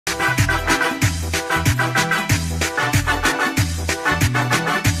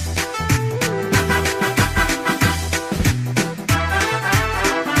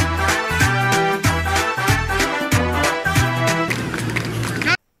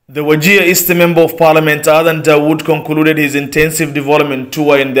The Wajir East Member of Parliament Adan Daud concluded his intensive development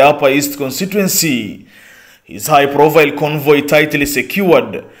tour in the Upper East constituency. His high-profile convoy, tightly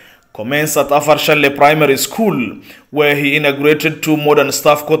secured, commenced at Afarshalle Primary School, where he inaugurated 2 modern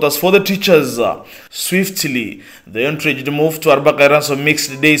staff quarters for the teachers. Swiftly, the entourage moved to Arbakairanso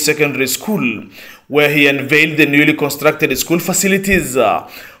Mixed Day Secondary School, where he unveiled the newly constructed school facilities.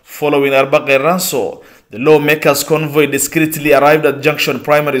 Following Arbakairanso, the lawmakers' convoy discreetly arrived at Junction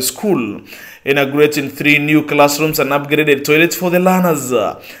Primary School, inaugurating 3 new classrooms and upgraded toilets for the learners.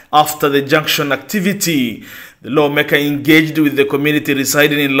 After the junction activity, the lawmaker engaged with the community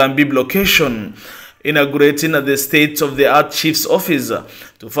residing in Lambib location, inaugurating the state-of-the-art chief's office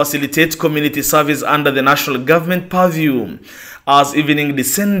to facilitate community service under the national government purview. As evening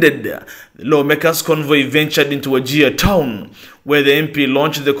descended, the lawmakers' convoy ventured into Wajir town, where the MP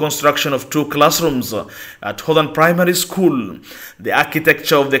launched the construction of 2 classrooms at Hodhan Primary School. The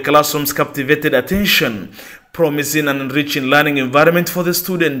architecture of the classrooms captivated attention, promising an enriching learning environment for the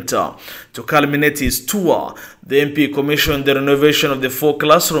student. To culminate his tour, the MP commissioned the renovation of the 4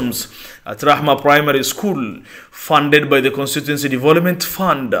 classrooms at Rahma Primary School, funded by the Constituency Development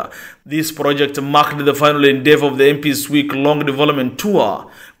Fund. This project marked the final endeavor of the MP's week-long development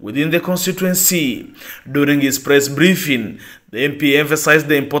tour within the constituency. During his press briefing, the MP emphasized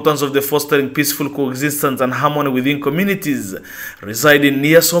the importance of fostering peaceful coexistence and harmony within communities residing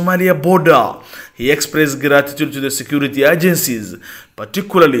near Somalia border. He expressed gratitude to the security agencies,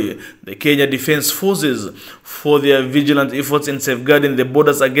 particularly the Kenya Defense Forces, for their vigilant efforts in safeguarding the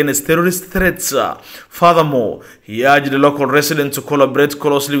borders against terrorist threats. Furthermore, he urged the local residents to collaborate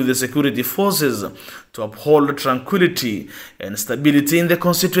closely with the security forces to uphold tranquility and stability in the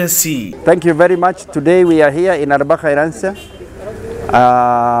constituency. Thank you very much. Today we are here in Arbakairanse,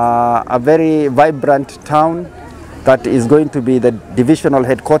 a very vibrant town that is going to be the divisional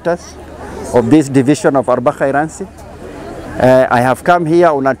headquarters of this division of Arbakairanse. I have come here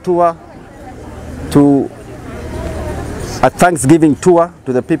on a tour, a Thanksgiving tour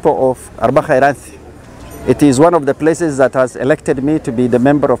to the people of Arbakairanse. It is one of the places that has elected me to be the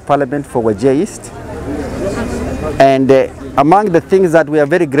Member of Parliament for Wajir East. And among the things that we are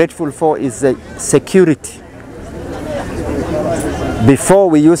very grateful for is security. Before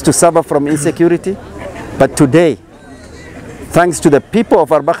we used to suffer from insecurity, but today, thanks to the people of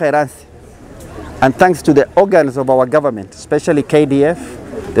Arbakairanse and thanks to the organs of our government, especially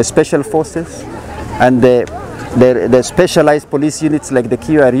KDF, the special forces, and the specialized police units like the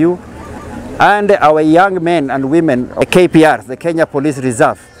QRU, and our young men and women, the KPRs, the Kenya Police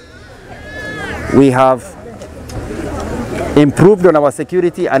Reserve, we have improved on our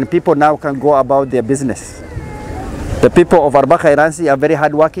security and people now can go about their business. The people of Arbakairanse are very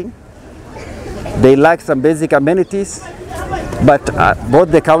hardworking. They lack some basic amenities, but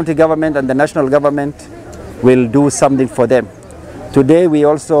both the county government and the national government will do something for them. Today we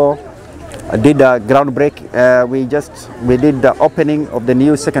also did a groundbreak. We did the opening of the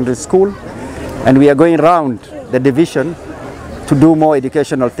new secondary school, and we are going around the division to do more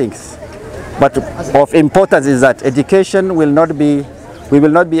educational things. But of importance is that education we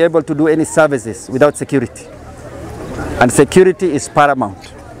will not be able to do any services without security. And security is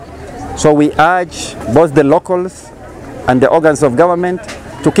paramount. So we urge both the locals and the organs of government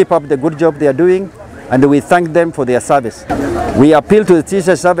to keep up the good job they are doing, and we thank them for their service. We appeal to the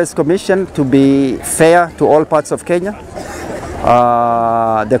Teacher Service Commission to be fair to all parts of Kenya.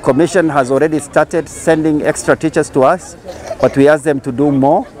 The Commission has already started sending extra teachers to us, but we ask them to do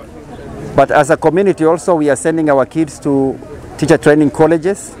more. But as a community also, we are sending our kids to teacher training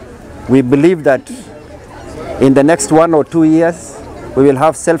colleges. We believe that in the next 1 or 2 years, we will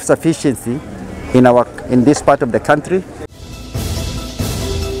have self-sufficiency in this part of the country.